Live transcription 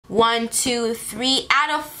1, 2, 3,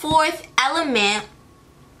 add a fourth element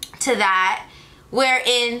to that,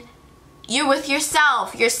 wherein you're with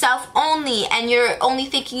yourself only, and you're only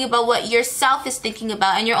thinking about what yourself is thinking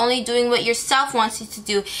about, and you're only doing what yourself wants you to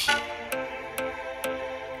do.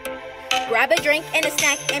 Grab a drink and a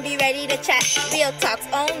snack and be ready to chat. Real talks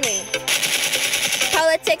only.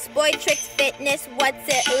 Politics, boy tricks, fitness, what's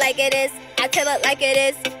it like it is? I tell it like it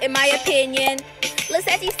is, in my opinion.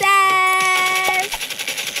 Lissetti says.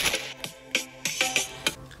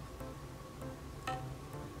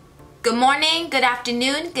 Good morning, good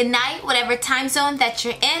afternoon, good night, whatever time zone that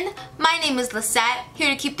you're in. My name is Lisette, here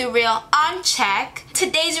to keep the real on check.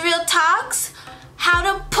 Today's Real Talks, how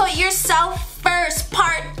to put yourself first,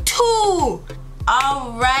 part 2.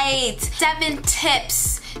 Alright, 7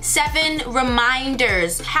 tips, 7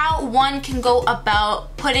 reminders, how one can go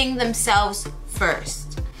about putting themselves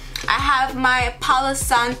first. I have my Palo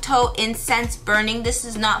Santo incense burning. This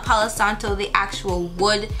is not Palo Santo, the actual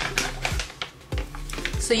wood.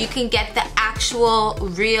 So you can get the actual,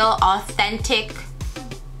 real, authentic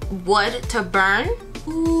wood to burn.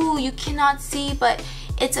 Ooh, you cannot see, but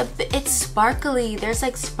it's sparkly. There's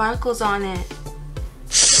like sparkles on it.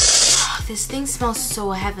 This thing smells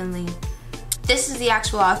so heavenly. This is the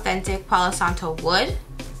actual authentic Palo Santo wood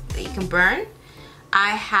that you can burn.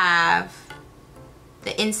 I have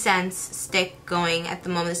the incense stick going at the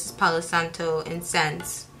moment. This is Palo Santo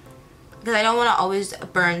incense because I don't want to always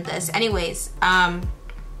burn this. Anyways,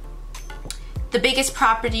 the biggest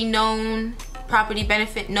property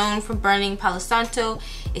benefit known from burning Palo Santo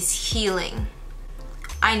is healing.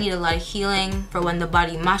 I need a lot of healing for when the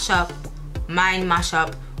body mash up, mind mash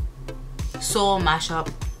up, soul mash up.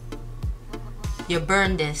 You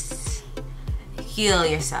burn this, heal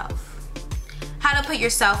yourself. How to put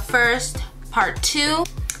yourself first, part 2.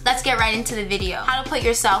 Let's get right into the video. How to put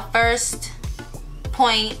yourself first.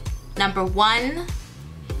 Point number 1,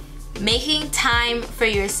 making time for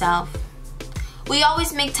yourself. We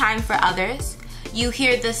always make time for others. You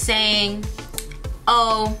hear the saying,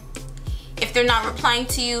 oh, if they're not replying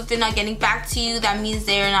to you, if they're not getting back to you, that means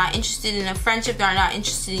they're not interested in a friendship, they're not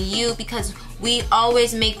interested in you, because we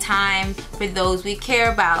always make time for those we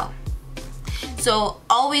care about. So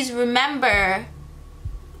always remember,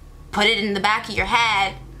 put it in the back of your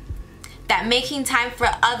head, that making time for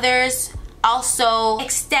others also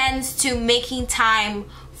extends to making time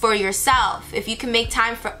for yourself. If you can make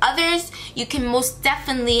time for others, you can most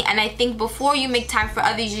definitely, and I think before you make time for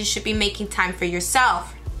others, you should be making time for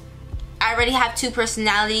yourself. I already have 2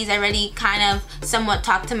 personalities. I already kind of somewhat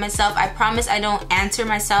talk to myself. I promise I don't answer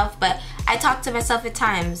myself, but I talk to myself at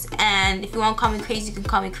times. And if you want to call me crazy, you can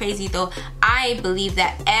call me crazy, though I believe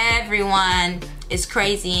that everyone is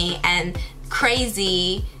crazy, and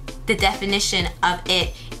crazy, the definition of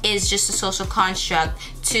it is just a social construct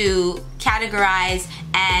to categorize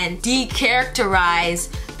and decharacterize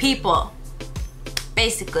people,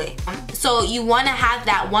 basically. So you want to have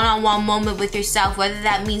that one-on-one moment with yourself, whether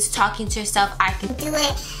that means talking to yourself, I can do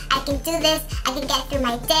it, I can do this, I can get through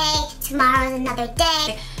my day, tomorrow's another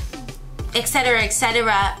day, etc.,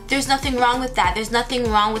 etc. There's nothing wrong with that. There's nothing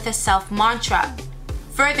wrong with a self-mantra.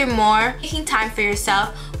 Furthermore, taking time for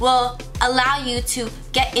yourself will allow you to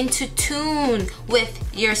get into tune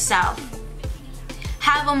with yourself.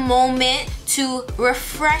 Have a moment to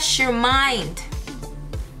refresh your mind.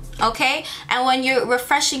 Okay? And when you're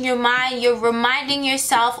refreshing your mind, you're reminding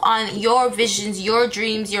yourself on your visions, your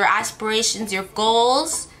dreams, your aspirations, your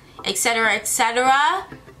goals, etc., etc.,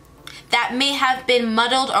 that may have been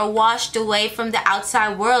muddled or washed away from the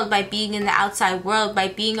outside world by being in the outside world, by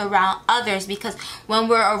being around others. Because when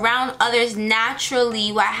we're around others,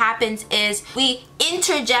 naturally what happens is we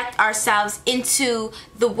interject ourselves into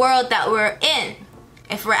the world that we're in.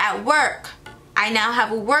 If we're at work, I now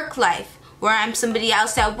have a work life where I'm somebody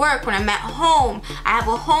else at work. When I'm at home, I have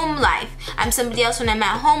a home life. I'm somebody else when I'm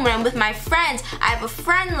at home. When I'm with my friends, I have a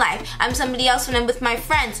friend life. I'm somebody else when I'm with my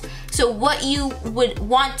friends. So what you would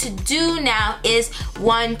want to do now is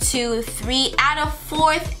 1, 2, 3, add a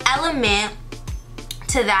fourth element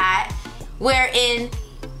to that, wherein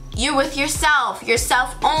you're with yourself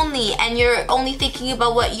only, and you're only thinking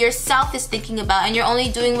about what yourself is thinking about, and you're only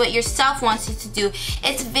doing what yourself wants you to do.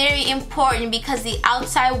 It's very important because the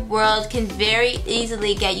outside world can very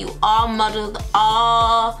easily get you all muddled,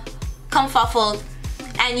 all confuffled,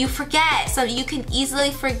 and you forget. So you can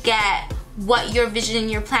easily forget what your vision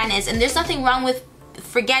and your plan is. And there's nothing wrong with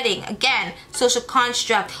forgetting. Again, social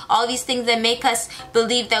construct, all these things that make us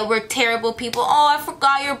believe that we're terrible people. Oh, I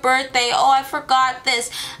forgot your birthday. Oh, I forgot this.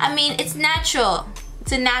 I mean, it's natural.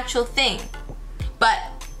 It's a natural thing. But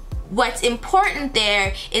what's important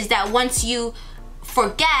there is that once you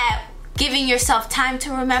forget, giving yourself time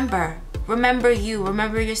to remember. Remember you,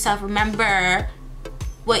 remember yourself, remember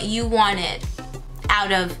what you wanted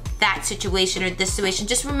out of that situation or this situation.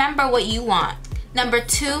 Just remember what you want. Number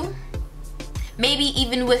 2, maybe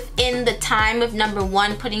even within the time of number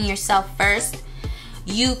 1, putting yourself first,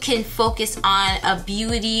 you can focus on a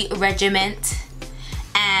beauty regimen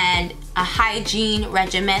and a hygiene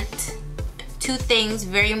regimen. 2 things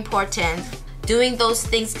very important. Doing those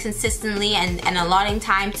things consistently and allotting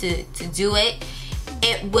time to do it,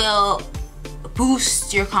 it will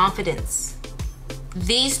boost your confidence.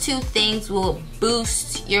 These 2 things will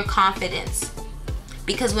boost your confidence,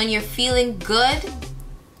 because when you're feeling good,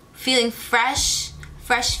 feeling fresh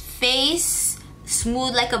face,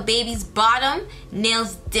 smooth like a baby's bottom,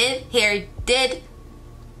 nails did, hair did,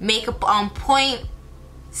 makeup on point,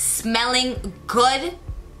 smelling good,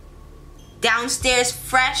 downstairs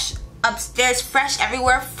fresh, upstairs fresh,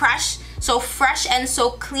 everywhere fresh, so fresh and so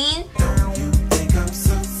clean.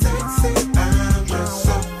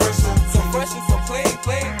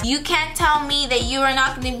 You can't tell me that you are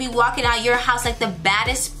not going to be walking out your house like the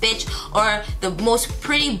baddest bitch or the most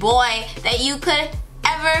pretty boy that you could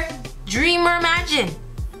ever dream or imagine.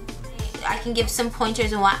 I can give some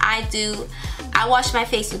pointers on what I do. I wash my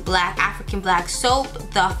face with African black soap,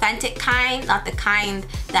 the authentic kind, not the kind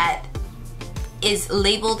that is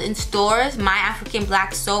labeled in stores. My African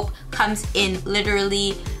black soap comes in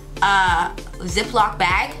literally a Ziploc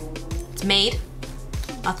bag. It's made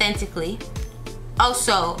authentically.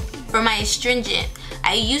 Also, for my astringent,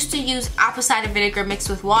 I used to use apple cider vinegar mixed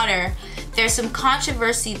with water. There's some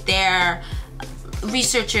controversy there.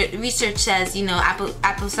 Research says, you know,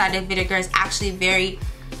 apple cider vinegar is actually very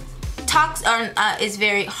is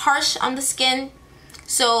very harsh on the skin.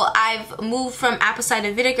 So I've moved from apple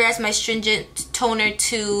cider vinegar as my astringent toner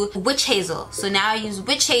to witch hazel. So now I use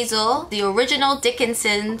witch hazel, the original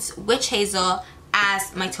Dickinson's witch hazel,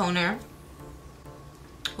 as my toner.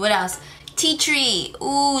 What else? Tea tree.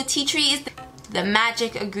 Ooh, tea tree is the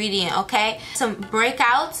magic ingredient, okay? Some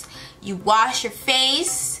breakouts, you wash your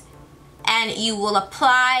face and you will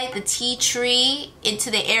apply the tea tree into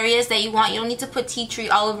the areas that you want. You don't need to put tea tree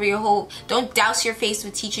all over your whole, don't douse your face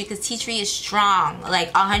with tea tree, because tea tree is strong,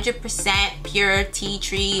 like 100% pure tea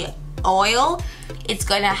tree oil. It's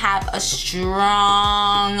gonna have a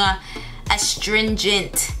strong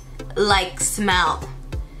astringent like smell.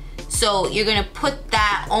 So you're gonna put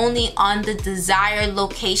that only on the desired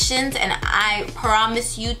locations, and I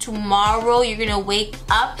promise you tomorrow you're gonna wake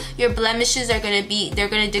up, your blemishes are gonna be,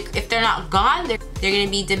 if they're not gone, they're gonna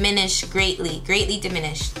be diminished greatly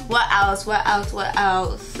diminished. What else?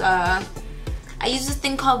 I use this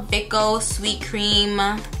thing called Vico Sweet Cream.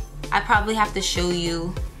 I probably have to show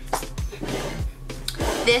you.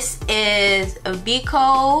 This is a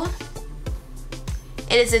Vico.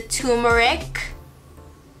 It is a turmeric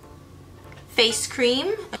face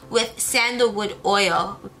cream with sandalwood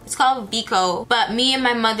oil. It's called Vico, but me and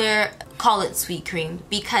my mother call it sweet cream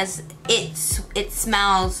because it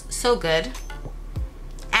smells so good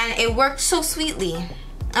and it works so sweetly.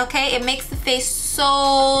 Okay, it makes the face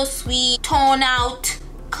so sweet, tone out,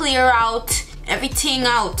 clear out, everything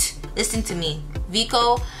out. Listen to me,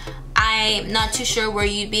 Vico. I'm not too sure where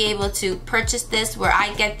you'd be able to purchase this. Where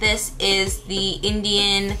I get this is the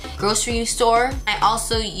Indian grocery store. I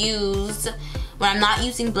also use, when I'm not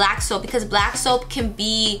using black soap, because black soap can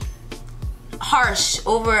be harsh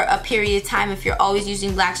over a period of time if you're always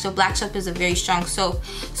using black soap. Black soap is a very strong soap.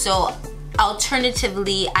 So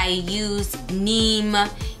alternatively, I use Neem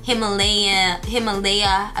Himalaya,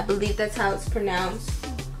 I believe that's how it's pronounced.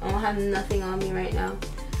 I don't have nothing on me right now.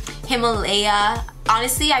 Himalaya.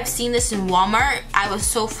 Honestly, I've seen this in Walmart. I was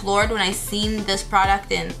so floored when I seen this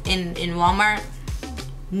product in Walmart.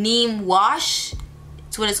 Neem wash,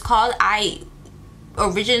 it's what it's called. I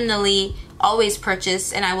originally always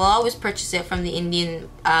purchase, and I will always purchase it from the Indian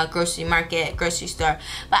grocery store.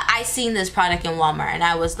 But I seen this product in Walmart and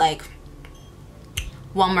I was like,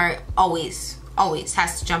 Walmart always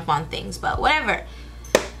has to jump on things, but whatever.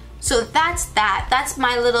 So that's that. That's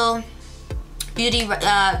my little beauty,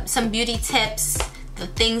 some beauty tips, the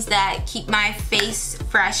things that keep my face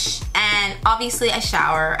fresh. And obviously I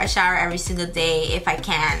shower every single day if I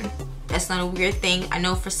can. That's not a weird thing. I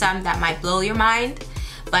know for some that might blow your mind,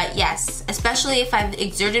 but yes, especially if I've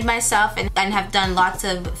exerted myself and have done lots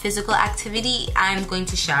of physical activity, I'm going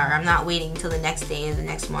to shower. I'm not waiting till the next day or the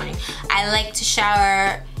next morning. I like to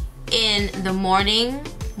shower in the morning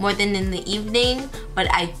more than in the evening, but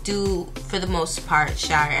I do, for the most part,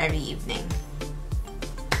 shower every evening.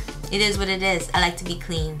 It is what it is. I like to be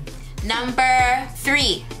clean. Number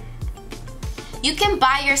 3, you can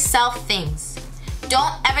buy yourself things.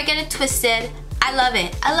 don't ever get it twisted. I love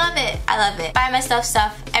it. I love it. I love it. Buy myself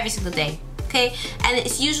stuff every single day, okay? And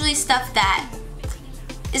it's usually stuff that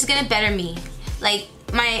is gonna better me. Like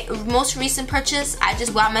my most recent purchase, I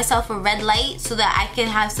just bought myself a red light so that I can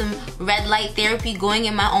have some red light therapy going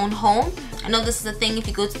in my own home. I know this is a thing. If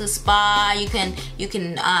you go to the spa, you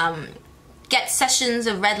can get sessions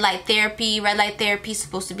of red light therapy. Red light therapy is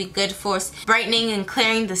supposed to be good for brightening and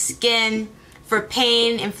clearing the skin, for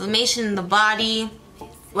pain, inflammation in the body.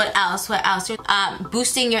 What else? What else?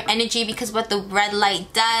 Boosting your energy, because what the red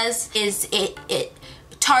light does is it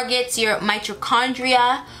targets your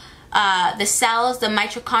mitochondria, the cells, the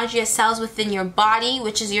mitochondria cells within your body,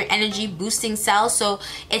 which is your energy boosting cells. So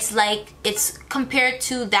it's like, it's compared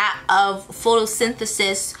to that of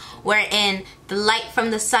photosynthesis, wherein the light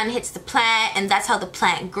from the sun hits the plant and that's how the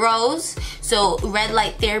plant grows. So red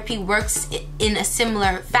light therapy works in a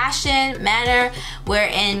similar fashion, manner,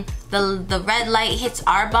 wherein the red light hits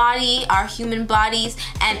our body, our human bodies,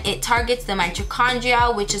 and it targets the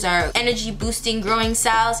mitochondria, which is our energy boosting growing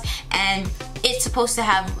cells, and it's supposed to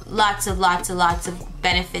have lots of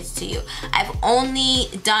benefits to you. I've only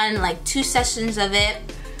done like 2 sessions of it.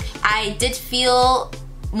 I did feel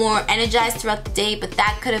more energized throughout the day, but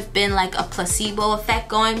that could have been like a placebo effect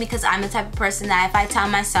going, because I'm the type of person that if I tell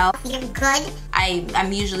myself you're good,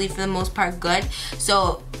 I'm usually for the most part good.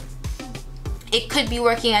 So it could be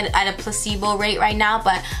working at a placebo rate right now,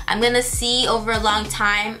 but I'm gonna see over a long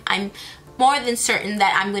time. I'm more than certain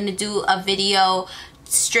that I'm gonna do a video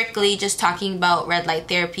strictly just talking about red light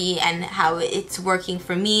therapy and how it's working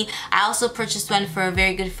for me. I also purchased one for a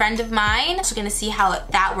very good friend of mine, so we're gonna see how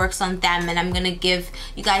that works on them, and I'm gonna give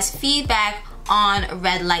you guys feedback on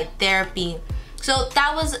red light therapy. So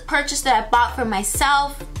that was a purchase that I bought for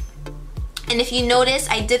myself. And if you notice,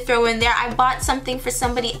 I did throw in there, I bought something for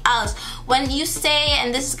somebody else. When you say,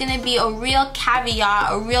 and this is gonna be a real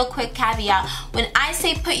caveat, a real quick caveat, when I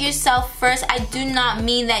say put yourself first, I do not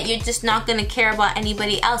mean that you're just not gonna care about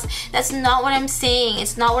anybody else. That's not what I'm saying.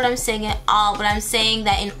 It's not what I'm saying at all. But I'm saying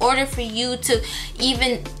that in order for you to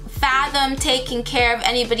even fathom taking care of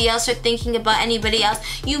anybody else or thinking about anybody else,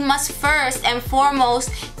 you must first and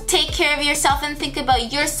foremost take care of yourself and think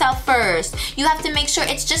about yourself first. You have to make sure,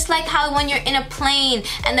 it's just like how when you're in a plane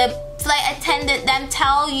and the flight attendant then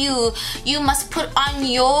tell you, you must put on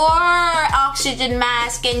your oxygen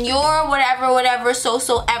mask and your whatever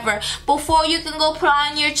so ever before you can go put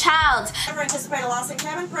on your child's. Never anticipate a loss in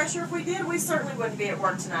cabin pressure. If we did, we certainly wouldn't be at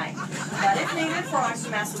work tonight. But if needed, for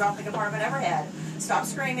oxygen mask would off the compartment overhead. Stop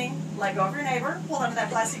screaming, let go of your neighbor, pull under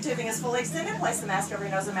that plastic tubing is fully extended, place the mask over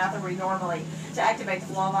your nose and mouth and breathe normally. To activate the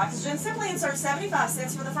flow of oxygen, simply insert 75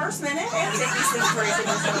 cents for the first minute and 50 cents for each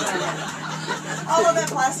additional minute. Although that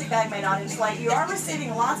plastic bag may not inflate, you are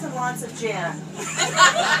receiving lots and lots of gin.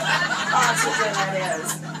 Oxygen, that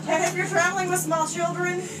is. And if you're traveling with small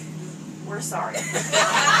children, we're sorry.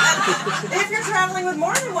 If you're traveling with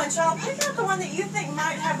more than one child, pick out the one that you think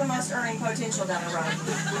might have the most earning potential down the road.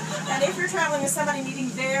 And if you're traveling with somebody needing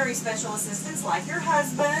very special assistance, like your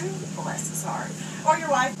husband, bless his heart, or your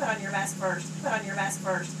wife, put on your mask first, put on your mask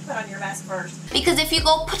first, put on your mask first. Because if you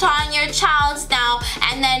go put on your child's now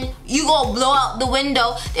and then you go blow out the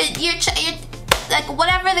window, you're like,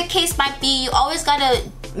 whatever the case might be, you always gotta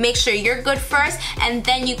make sure you're good first, and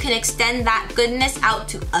then you can extend that goodness out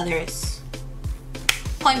to others.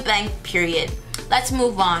 Point blank, period. Let's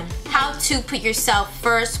move on. How to put yourself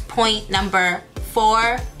first. Point number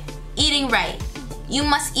 4, eating right. You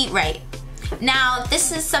must eat right. Now,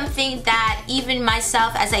 this is something that even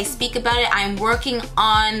myself, as I speak about it, I'm working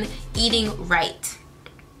on eating right.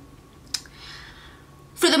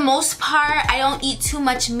 For the most part, I don't eat too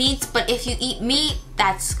much meat, but if you eat meat,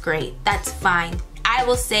 that's great. That's fine. I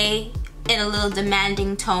will say, in a little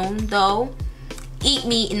demanding tone though, eat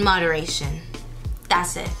meat in moderation.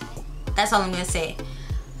 That's it. That's all I'm gonna say.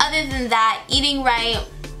 Other than that, eating right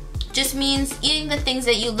just means eating the things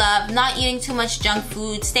that you love, not eating too much junk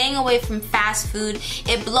food, staying away from fast food.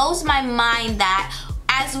 It blows my mind that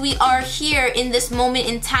as we are here in this moment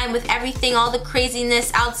in time with everything, all the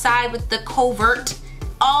craziness outside with the covert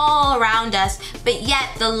all around us, but yet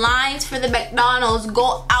the lines for the McDonald's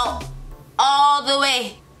go out all the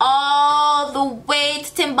way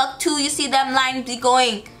to Timbuktu. You see them lines be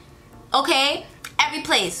going, okay? Every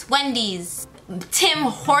place, Wendy's, Tim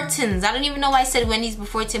Hortons. I don't even know why I said Wendy's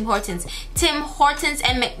before Tim Hortons. Tim Hortons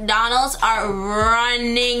and McDonald's are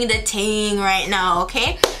running the thing right now,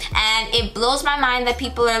 okay? And it blows my mind that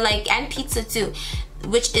people are like, and pizza too,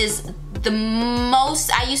 which is the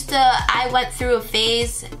most, I went through a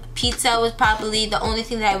phase, pizza was probably the only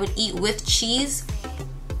thing that I would eat with cheese.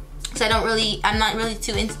 So I'm not really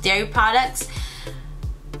too into dairy products.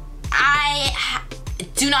 I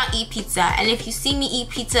do not eat pizza, and if you see me eat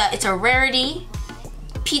pizza, it's a rarity.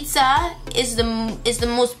 Pizza is the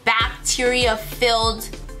most bacteria-filled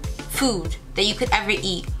food that you could ever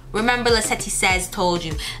eat. Remember, Lassetti Says told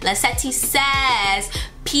you. Lassetti says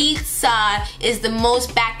pizza is the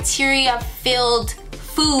most bacteria-filled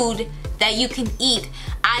food that you can eat.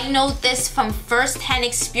 I know this from first-hand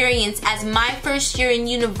experience. As my first year in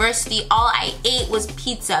university, all I ate was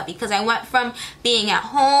pizza, because I went from being at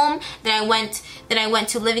home, then I went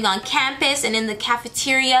to living on campus and in the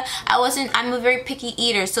cafeteria. I'm a very picky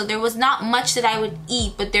eater, so there was not much that I would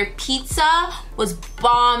eat, but their pizza was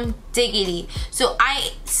bomb diggity. So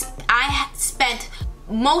I spent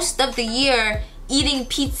most of the year eating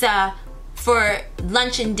pizza for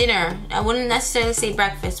lunch and dinner. I wouldn't necessarily say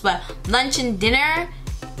breakfast, but lunch and dinner,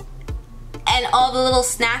 and all the little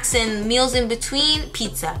snacks and meals in between,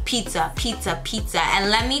 pizza, pizza, pizza, pizza. And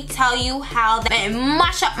let me tell you how that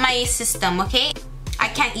mash up my system, okay? I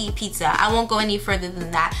can't eat pizza. I won't go any further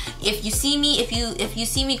than that. If you see me, if you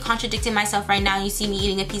see me contradicting myself right now, and you see me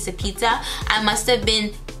eating a piece of pizza, I must have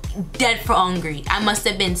been dead for hungry. I must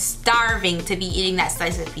have been starving to be eating that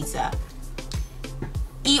slice of pizza.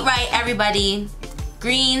 Eat right, everybody.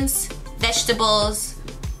 Greens, vegetables.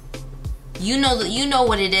 You know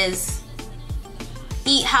what it is.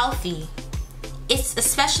 Eat healthy. It's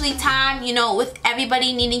especially time, you know, with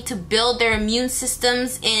everybody needing to build their immune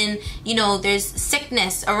systems in, you know, there's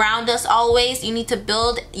sickness around us always. You need to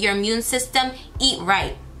build your immune system. Eat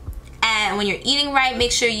right. And when you're eating right,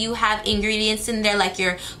 make sure you have ingredients in there like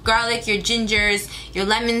your garlic, your gingers, your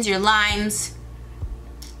lemons, your limes.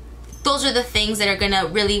 Those are the things that are gonna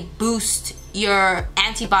really boost your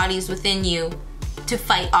antibodies within you to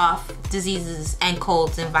fight off diseases and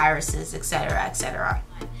colds and viruses, etc., etc.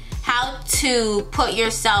 How to put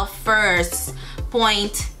yourself first.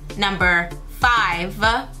 Point number 5.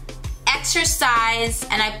 Exercise,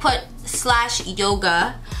 and I put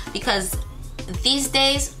 /yoga because these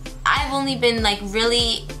days I've only been like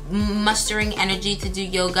really mustering energy to do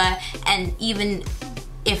yoga, and even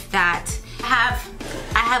if that, I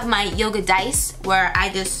have my yoga dice where I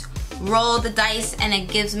just roll the dice and it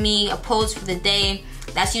gives me a pose for the day.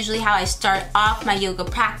 That's usually how I start off my yoga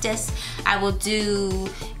practice. I will do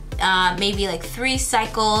maybe like 3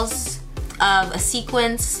 cycles of a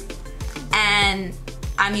sequence, and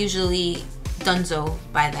I'm usually donezo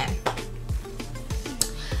by then.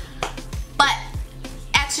 But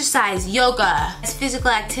exercise, yoga, physical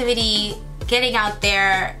activity, getting out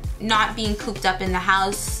there, not being cooped up in the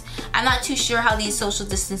house. I'm not too sure how these social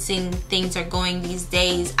distancing things are going these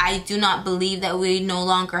days. I do not believe that we no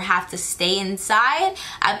longer have to stay inside.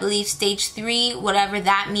 I believe stage 3, whatever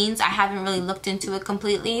that means, I haven't really looked into it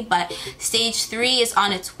completely, but stage 3 is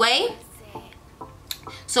on its way.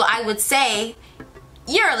 So I would say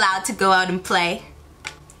you're allowed to go out and play.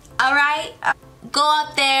 Alright? Go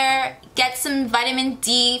out there, get some vitamin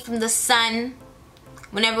D from the sun.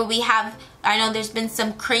 Whenever we have, I know there's been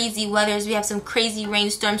some crazy weathers, we have some crazy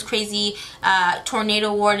rainstorms, crazy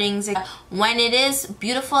tornado warnings. When it is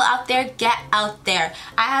beautiful out there, get out there.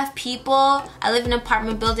 I have people, I live in an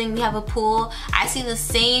apartment building, we have a pool. I see the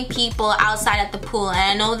same people outside at the pool, and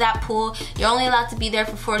I know that pool, you're only allowed to be there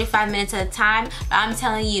for 45 minutes at a time, but I'm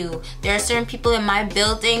telling you, there are certain people in my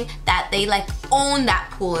building that they like own that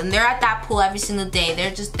pool, and they're at that pool every single day.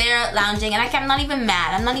 They're just there lounging, and I'm not even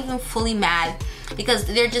mad. I'm not even fully mad, because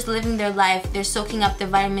they're just living their life. They're soaking up their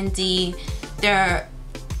vitamin D. They're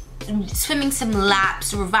swimming some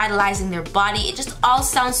laps, revitalizing their body. It just all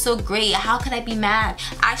sounds so great. How could I be mad?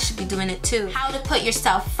 I should be doing it too. How to put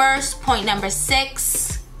yourself first. Point number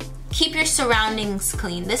 6. Keep your surroundings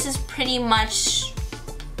clean. This is pretty much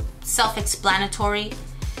self-explanatory.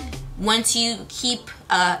 Once you keep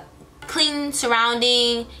a clean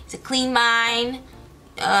surrounding, it's a clean mind.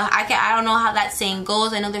 I don't know how that saying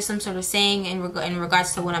goes. I know there's some sort of saying in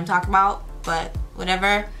regards to what I'm talking about, but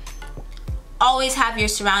whatever. Always have your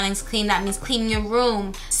surroundings clean. That means clean your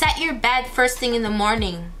room. Set your bed first thing in the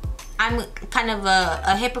morning. I'm kind of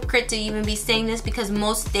a hypocrite to even be saying this, because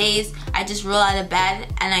most days I just roll out of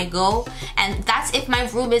bed and I go, and that's if my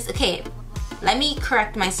room is, okay, let me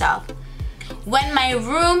correct myself. When my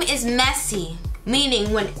room is messy,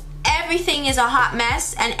 meaning when everything is a hot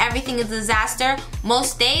mess and everything is a disaster,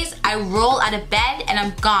 most days I roll out of bed and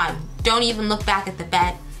I'm gone. Don't even look back at the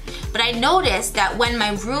bed. But I noticed that when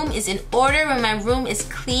my room is in order, when my room is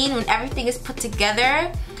clean, when everything is put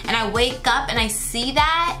together, and I wake up and I see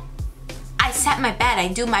that, I set my bed.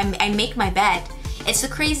 I make my bed. It's the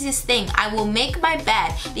craziest thing. I will make my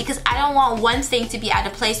bed because I don't want one thing to be out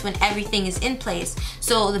of place when everything is in place.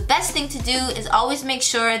 So the best thing to do is always make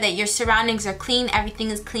sure that your surroundings are clean,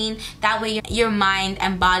 everything is clean. That way your mind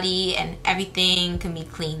and body and everything can be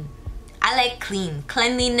clean. I like clean.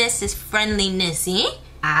 Cleanliness is friendliness, eh?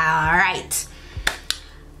 Alright.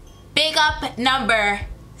 Big up number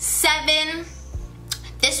 7.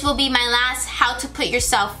 This will be my last how to put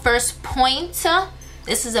yourself first point.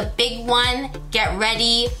 This is a big one. Get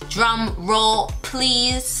ready. Drum roll,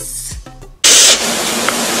 please.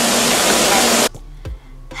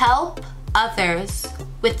 Help others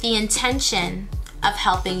with the intention of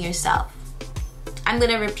helping yourself. I'm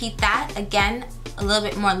going to repeat that again a little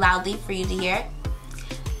bit more loudly for you to hear.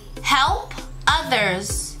 Help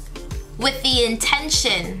others with the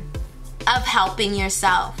intention of helping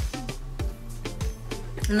yourself.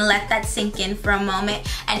 I'm gonna let that sink in for a moment.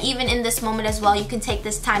 And even in this moment as well, you can take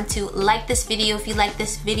this time to like this video if you like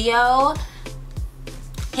this video.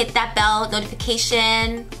 Hit that bell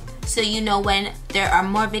notification so you know when there are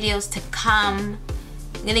more videos to come.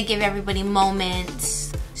 I'm gonna give everybody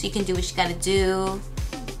moments so you can do what you gotta do.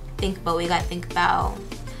 Think about what you gotta think about.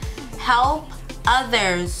 Help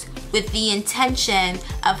others with the intention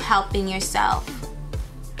of helping yourself.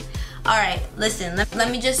 Alright, listen, let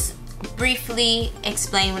me just briefly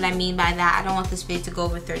explain what I mean by that. I don't want this video to go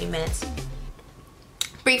over 30 minutes.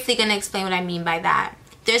 Briefly gonna explain what I mean by that.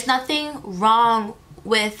 There's nothing wrong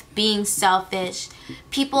with being selfish.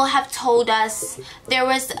 People have told us,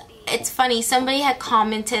 it's funny, somebody had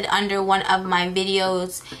commented under one of my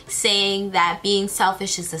videos saying that being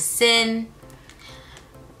selfish is a sin.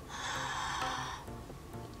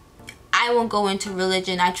 I won't go into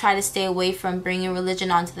religion. I try to stay away from bringing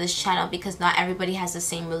religion onto this channel because not everybody has the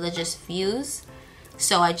same religious views.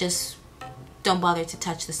 So I just don't bother to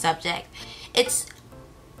touch the subject.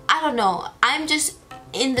 I don't know. I'm just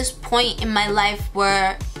in this point in my life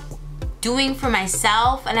where doing for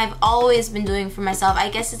myself, and I've always been doing for myself.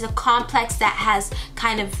 I guess it's a complex that has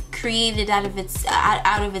kind of created out of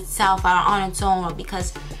itself on its own,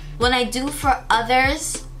 because when I do for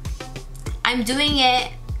others, I'm doing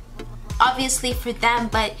it obviously for them,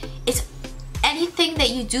 but it's anything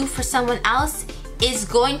that you do for someone else is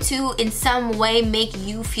going to in some way make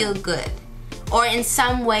you feel good, or in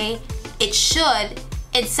some way it should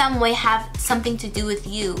in some way have something to do with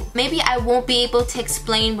you. Maybe I won't be able to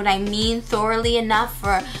explain what I mean thoroughly enough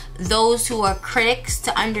for those who are critics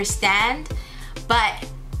to understand, but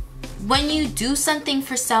when you do something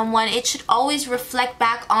for someone, it should always reflect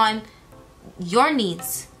back on your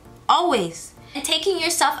needs. Always. And taking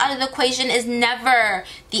yourself out of the equation is never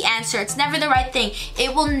the answer. It's never the right thing.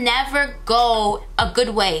 It will never go a good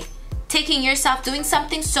way. Taking yourself, doing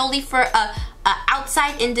something solely for a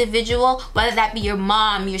outside individual, whether that be your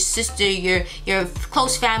mom, your sister, your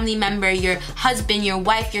close family member, your husband, your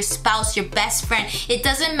wife, your spouse, your best friend. It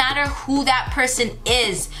doesn't matter who that person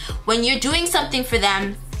is. When you're doing something for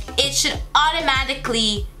them, it should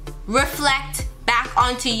automatically reflect back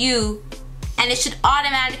onto you, and it should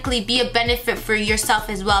automatically be a benefit for yourself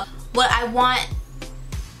as well. What I want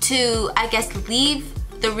to, I guess, leave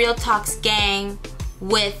the Real Talks gang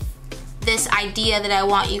with this idea that I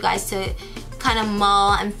want you guys to kind of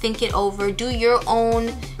mull and think it over. Do your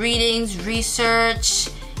own readings, research,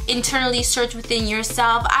 internally search within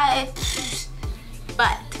yourself.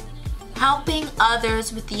 But helping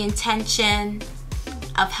others with the intention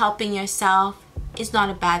of helping yourself is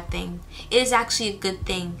not a bad thing. It is actually a good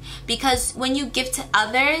thing, because when you give to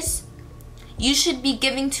others, you should be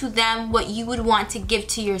giving to them what you would want to give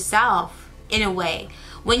to yourself, in a way.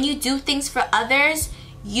 When you do things for others,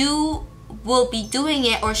 you will be doing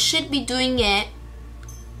it, or should be doing it,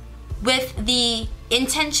 with the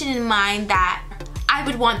intention in mind that I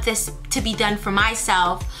would want this to be done for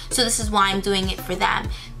myself, so this is why I'm doing it for them.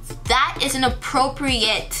 That is an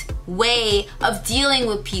appropriate way of dealing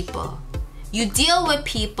with people. You deal with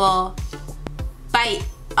people by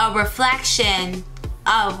a reflection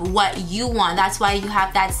of what you want. That's why you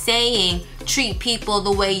have that saying, treat people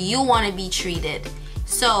the way you want to be treated.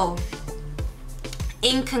 So,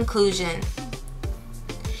 in conclusion,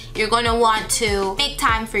 you're going to want to make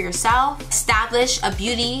time for yourself, establish a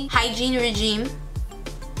beauty hygiene regime,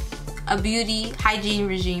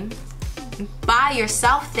 buy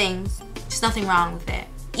yourself things, there's nothing wrong with it,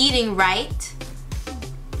 eating right,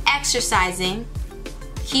 exercising,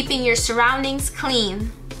 keeping your surroundings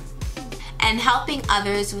clean, and helping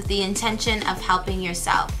others with the intention of helping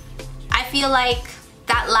yourself. I feel like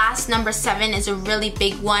that last number 7 is a really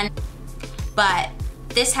big one, but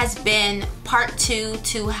this has been part 2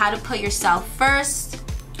 to how to put yourself first,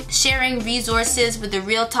 sharing resources with the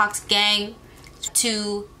Real Talks gang.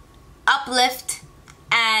 to uplift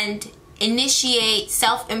and initiate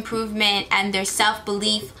self-improvement and their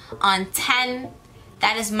self-belief on 10.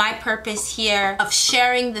 That is my purpose here of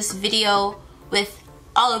sharing this video with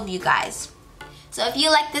all of you guys. So if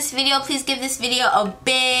you like this video, please give this video a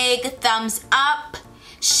big thumbs up,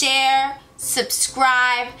 share,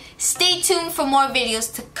 subscribe. Stay tuned for more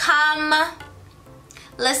videos to come.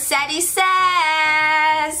 Lisette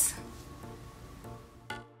says.